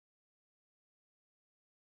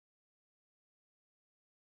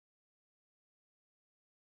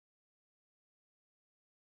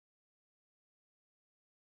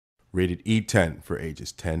rated E10 for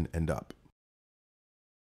ages 10 and up.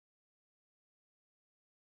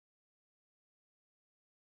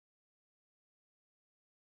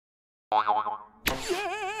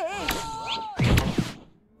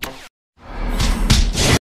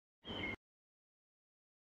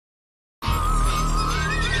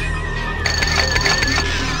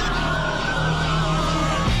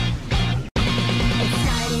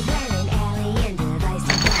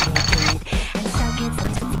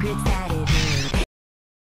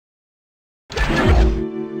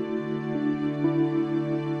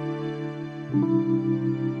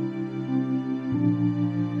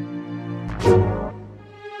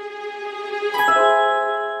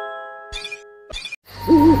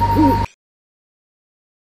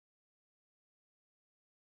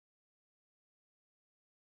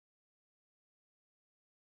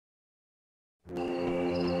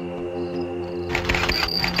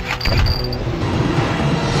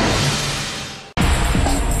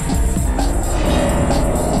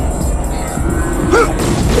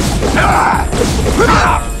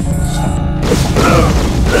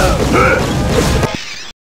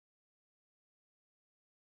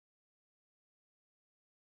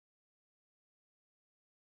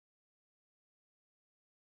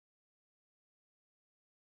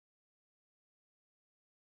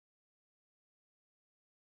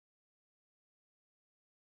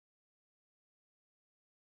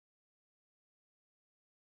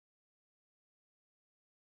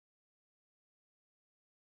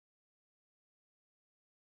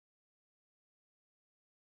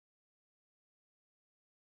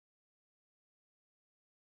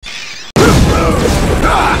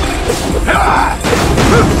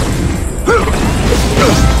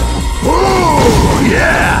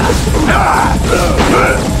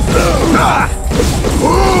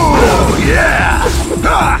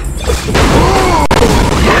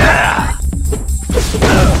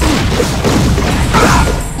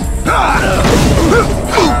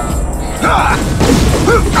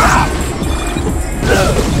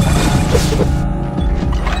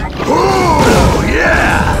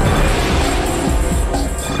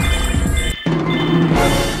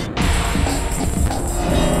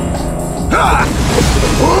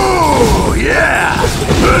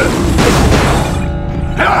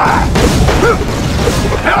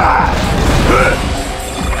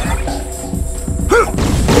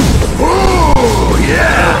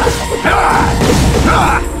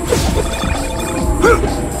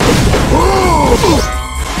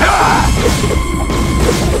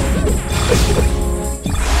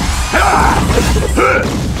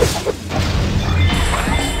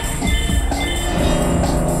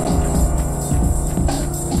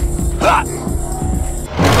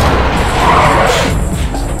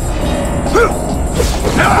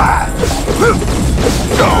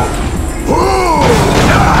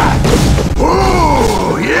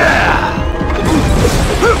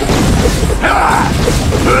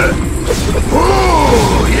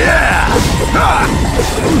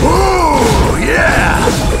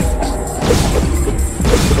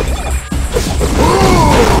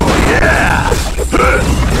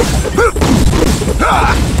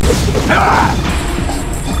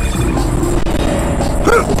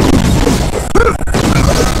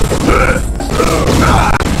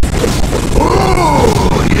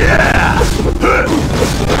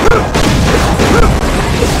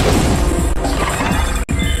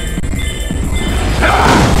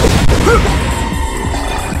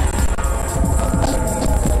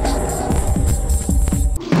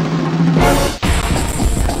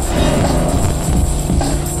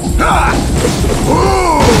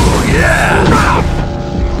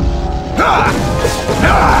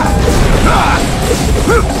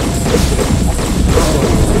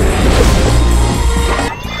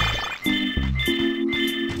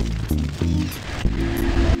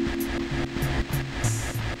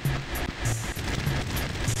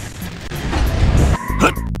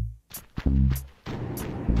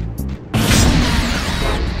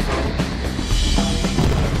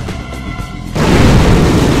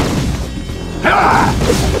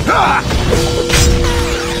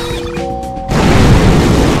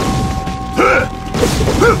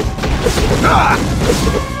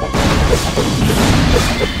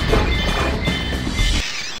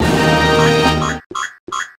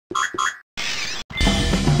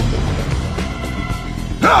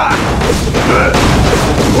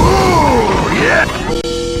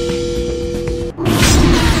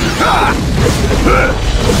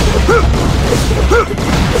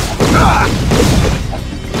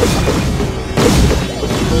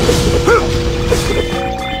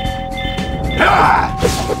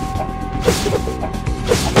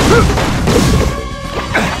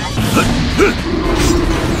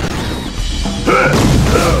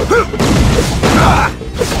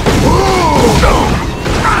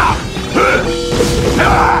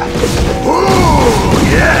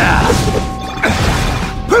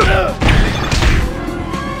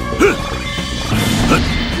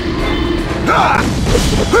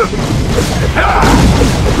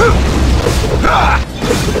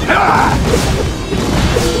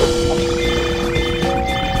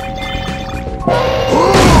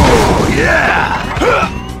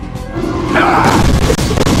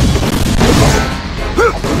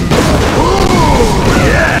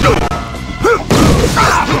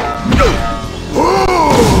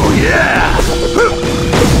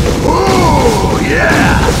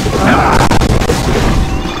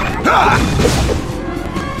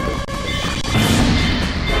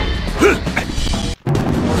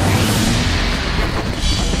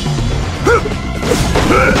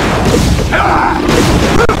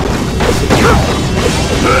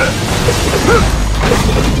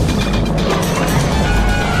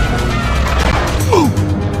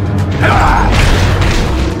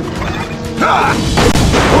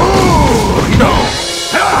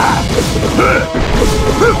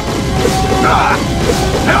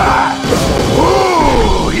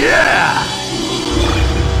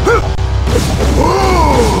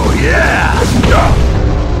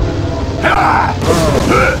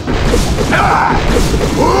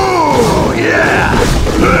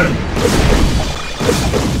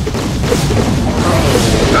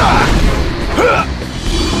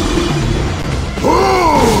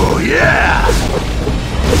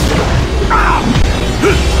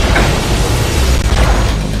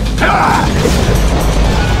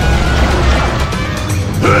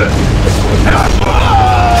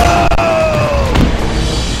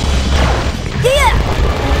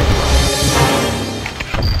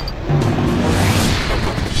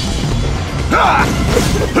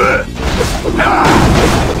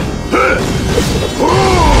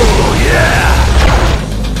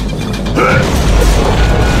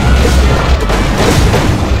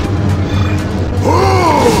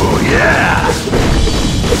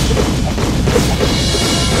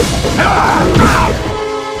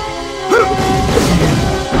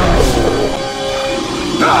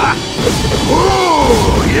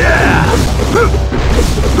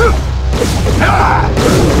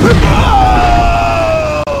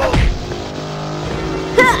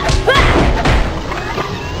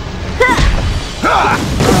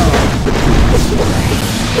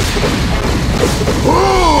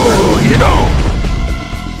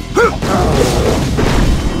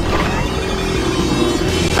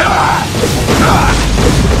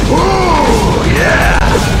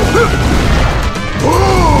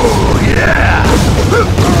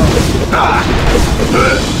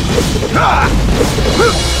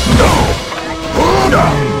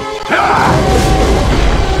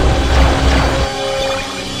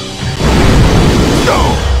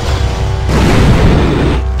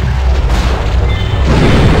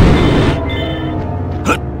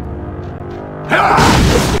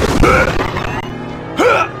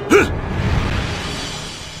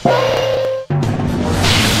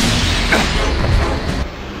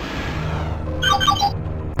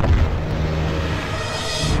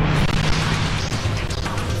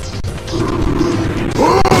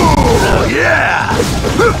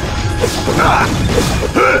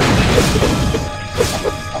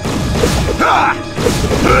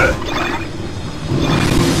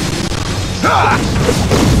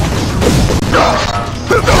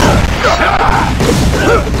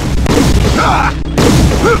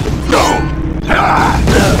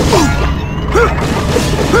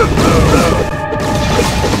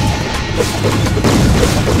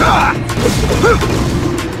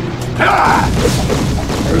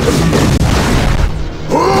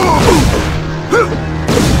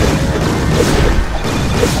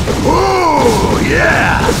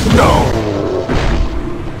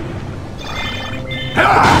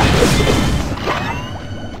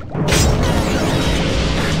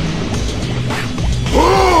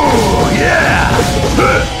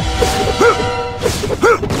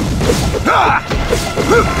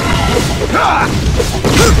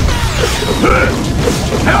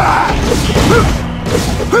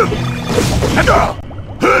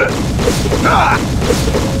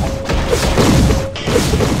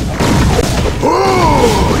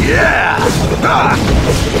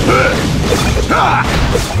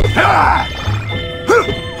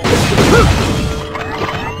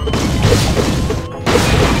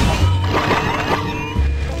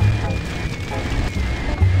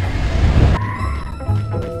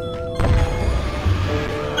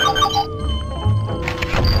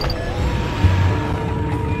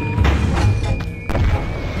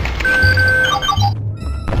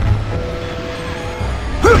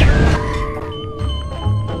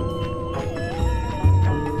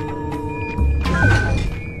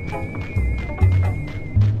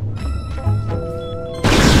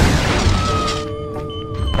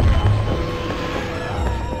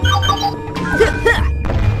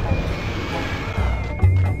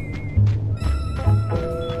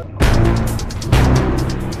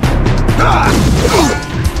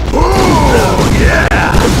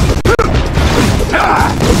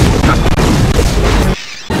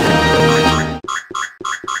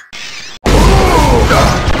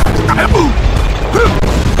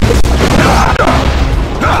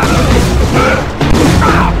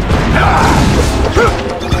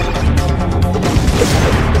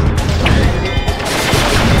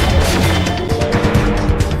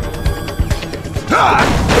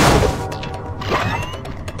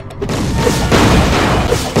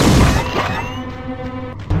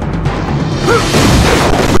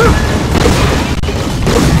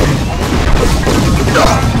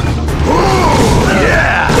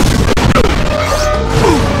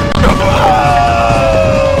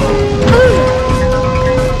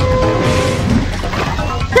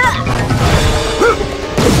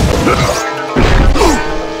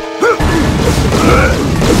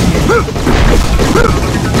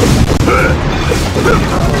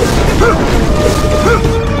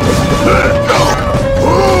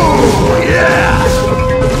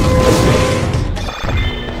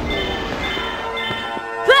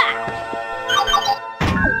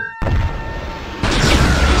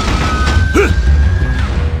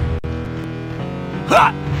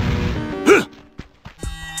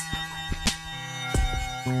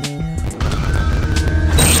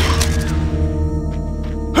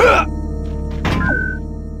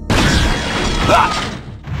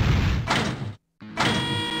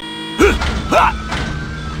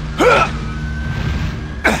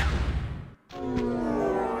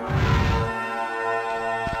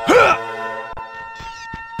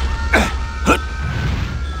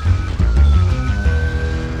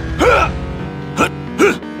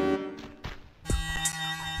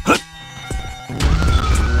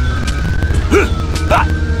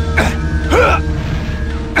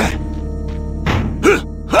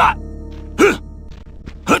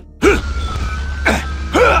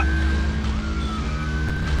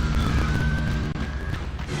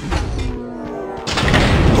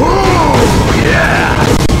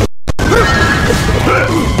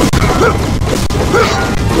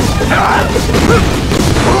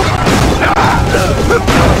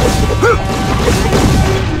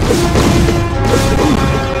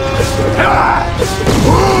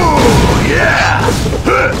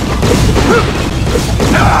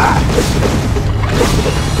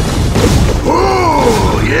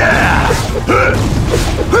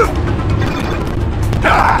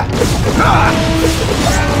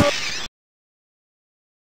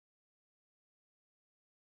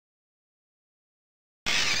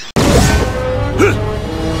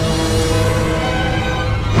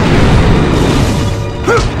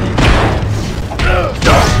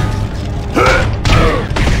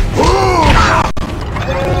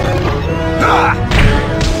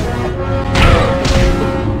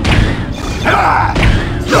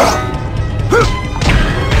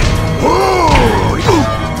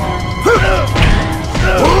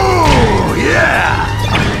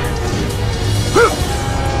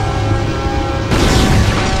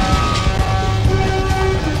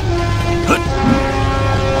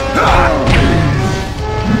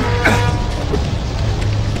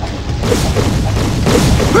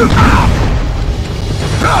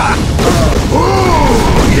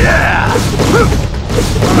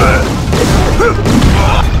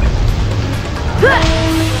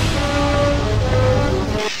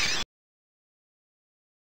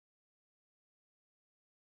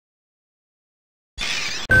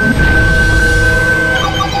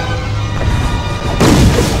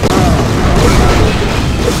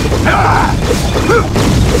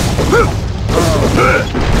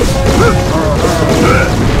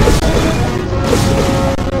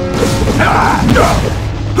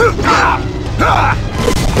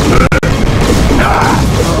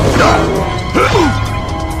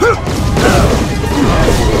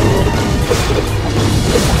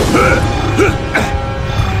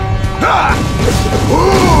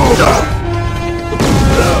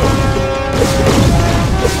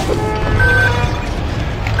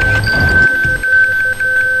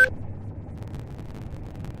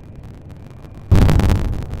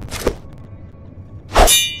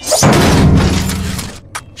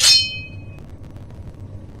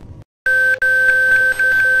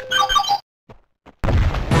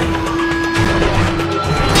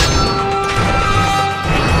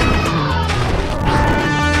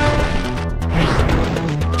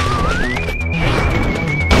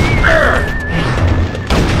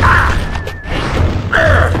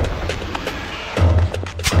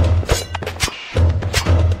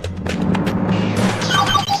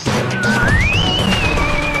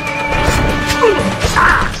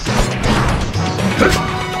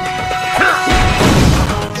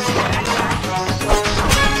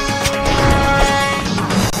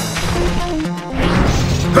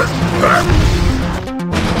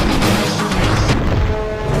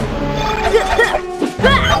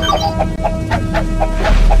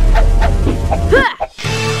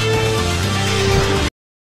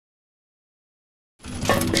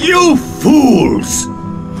 You fools!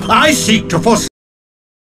 I seek to force.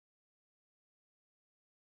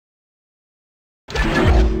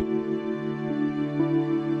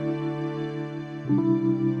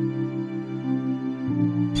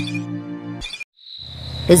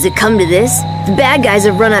 Has it come to this? The bad guys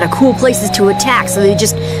have run out of cool places to attack, so they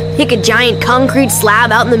just pick a giant concrete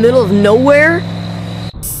slab out in the middle of nowhere?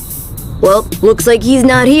 Well, looks like he's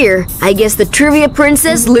not here. I guess the trivia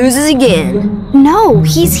princess loses again. No,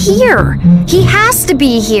 he's here. He has to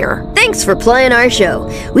be here. Thanks for playing our show.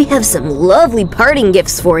 We have some lovely parting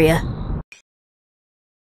gifts for you.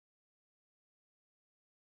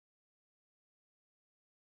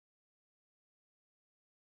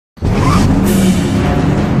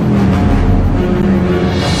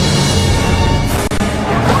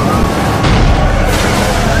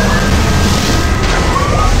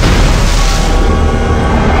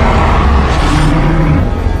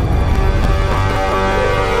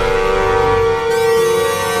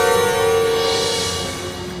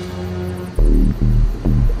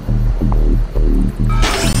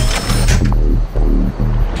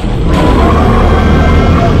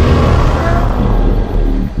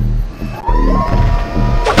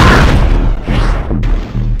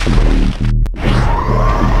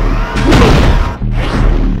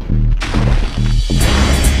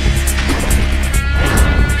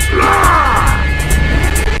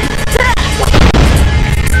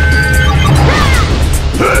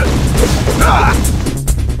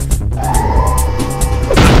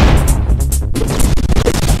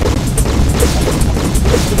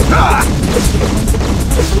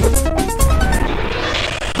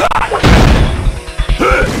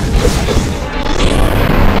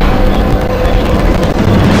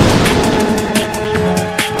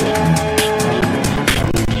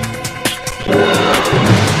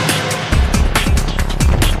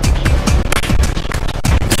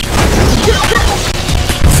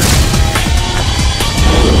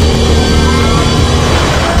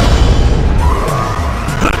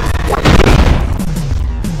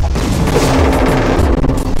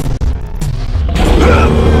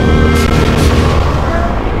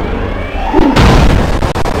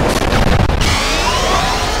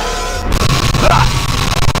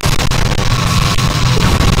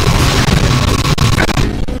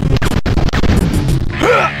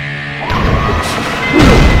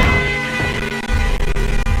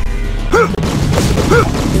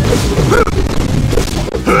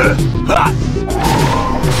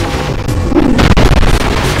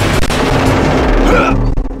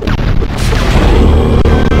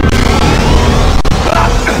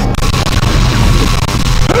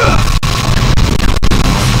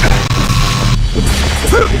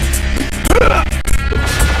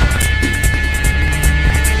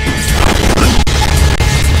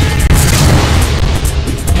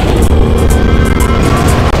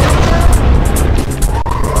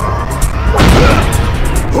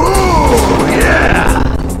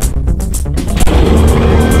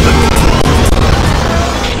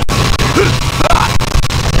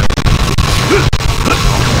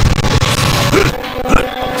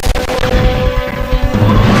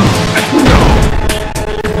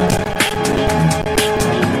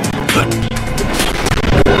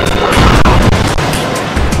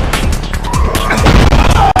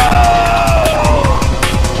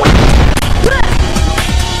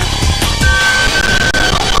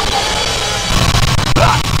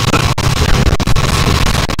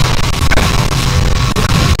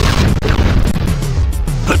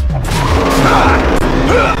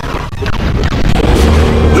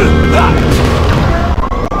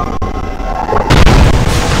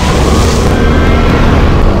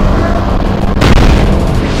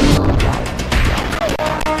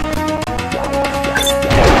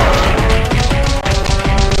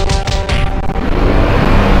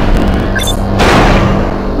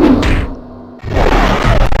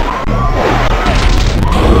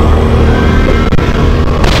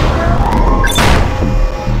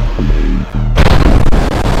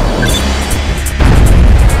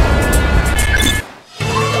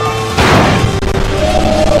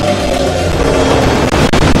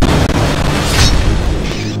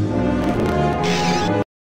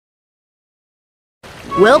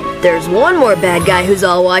 Well, there's one more bad guy who's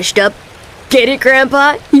all washed up. Get it,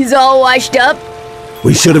 Grandpa? He's all washed up?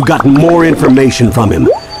 We should have gotten more information from him.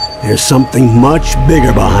 There's something much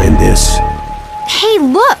bigger behind this. Hey,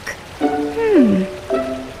 look!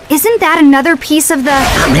 Isn't that another piece of the...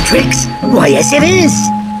 Omnitrix? Why, yes it is!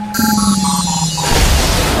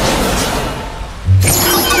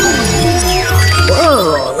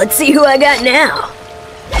 Whoa, let's see who I got now.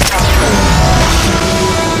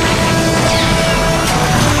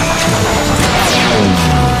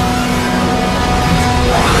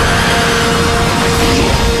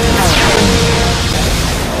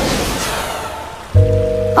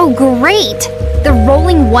 Oh, great! The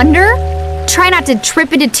Rolling Wonder? Try not to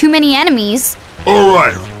trip into too many enemies.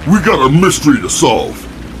 Alright, we got a mystery to solve.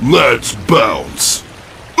 Let's bounce.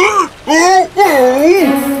 Oh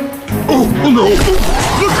no!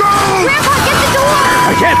 Look out! Grandpa, get the door!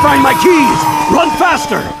 I can't find my keys! Run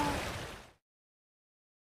faster!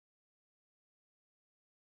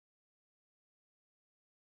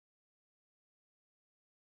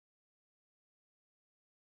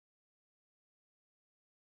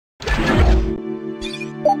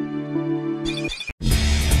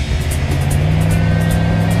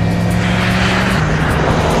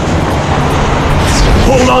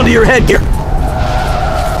 Hold on to your headgear!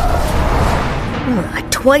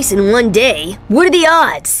 Twice in one day? What are the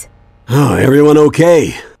odds? Oh, everyone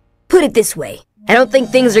okay? Put it this way, I don't think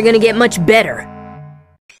things are gonna get much better.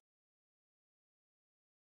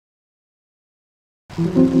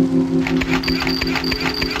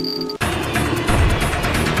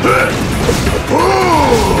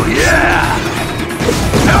 Oh yeah!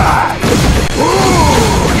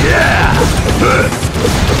 Oh yeah!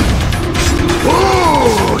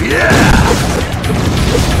 Oh yeah!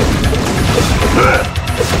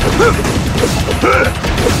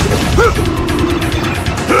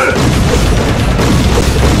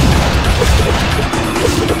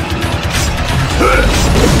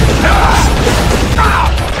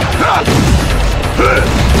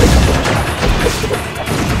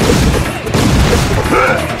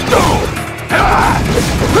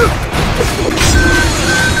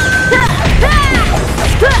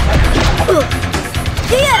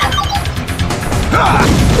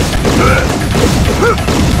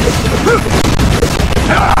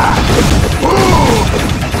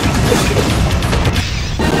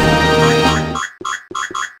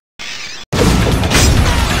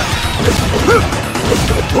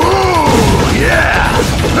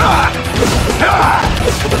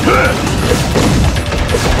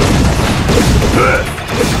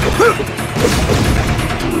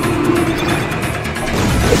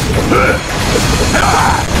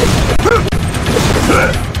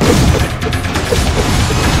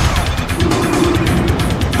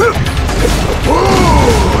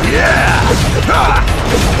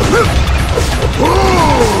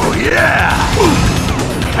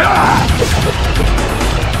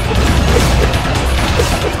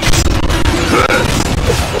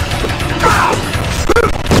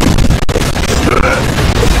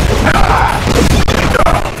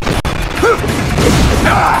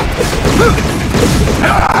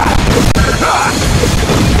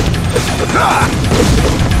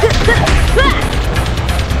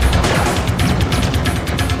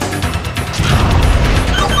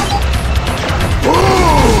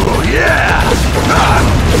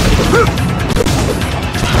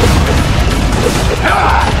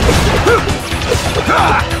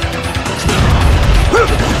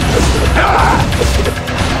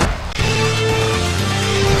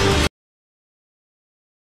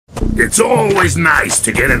 It's always nice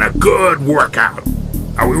to get in a good workout.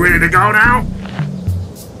 Are we ready to go now?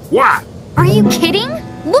 What? Are you kidding?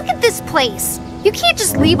 Look at this place. You can't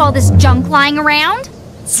just leave all this junk lying around.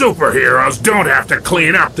 Superheroes don't have to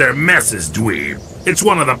clean up their messes, dweeb. It's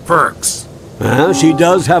one of the perks. Well, she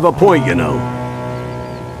does have a point, you know.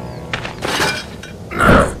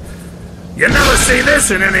 You never see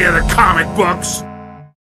this in any of the comic books.